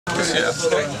On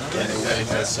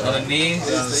the knee,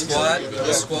 squat,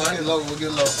 squat. We'll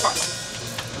get low.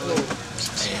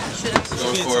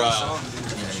 Going for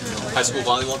high school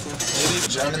volleyball team?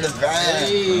 Jam in the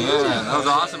van. Yeah, that was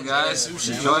awesome, guys.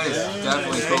 Enjoyed it.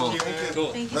 Definitely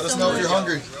cool. Let us know if you're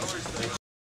hungry.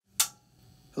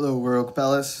 Hello, we're Oak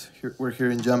Palace. We're here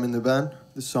in Jam in the Van.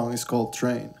 The song is called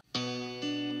Train.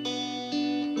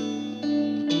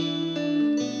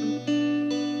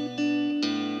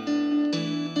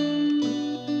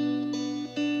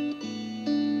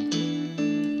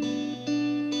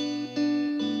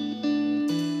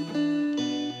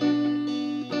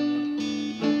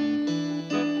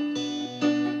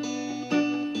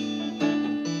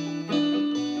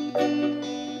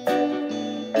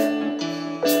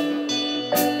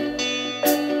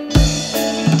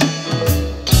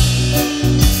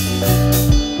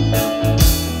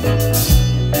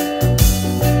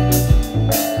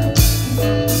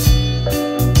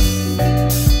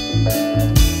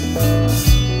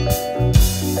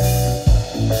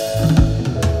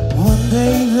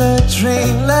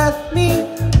 Train left me.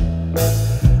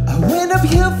 I went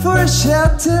uphill for a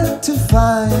shelter to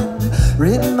find,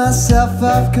 rid myself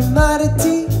of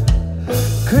commodity,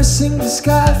 cursing the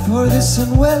sky for this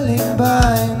unwilling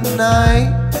bind.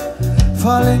 Night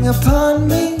falling upon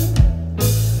me,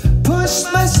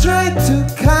 pushed my stride to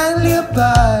kindly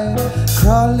abide,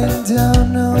 crawling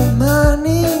down on my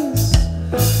knees,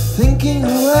 thinking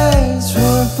of ways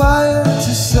for a fire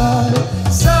to start.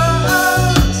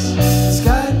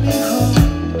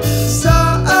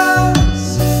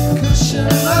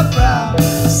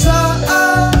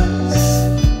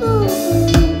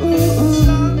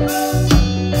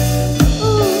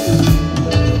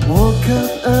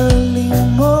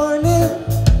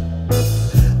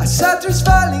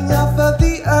 Falling off of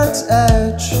the earth's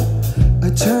edge, I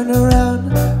turn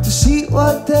around to see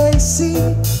what they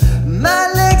see.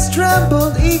 My legs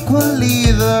trembled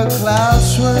equally, the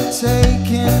clouds were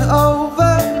taking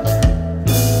over.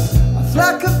 A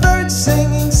flock of birds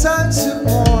singing songs of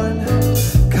morn,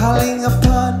 calling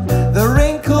upon the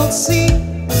wrinkled sea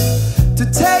to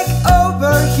take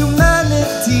over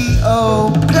humanity.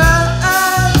 Oh,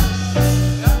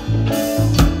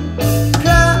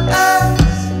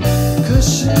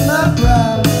 my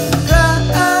brow,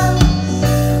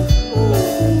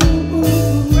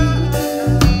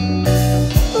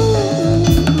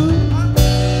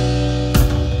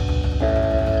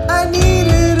 I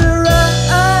needed a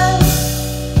ride,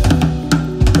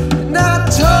 and I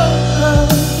told her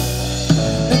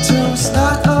that you was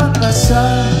not on my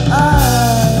side.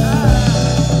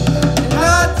 And I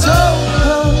told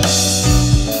her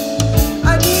I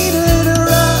needed a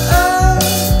ride.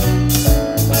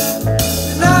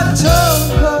 I told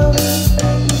her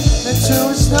that you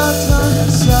was not on her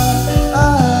side.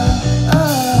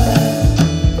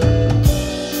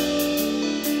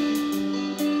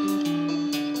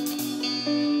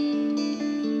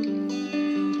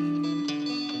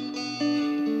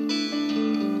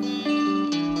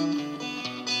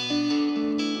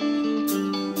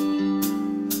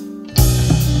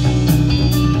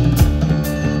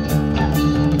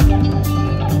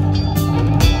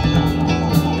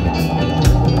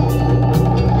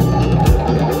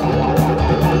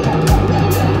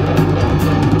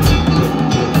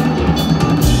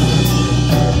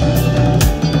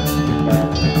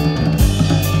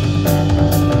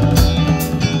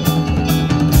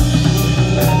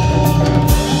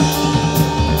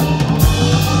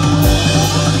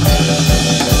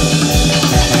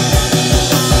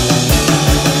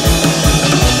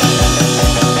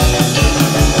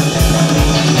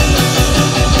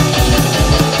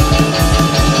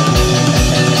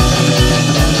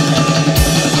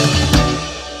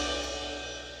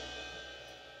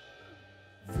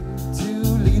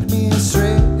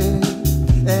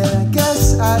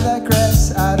 I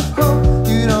digress out of hope.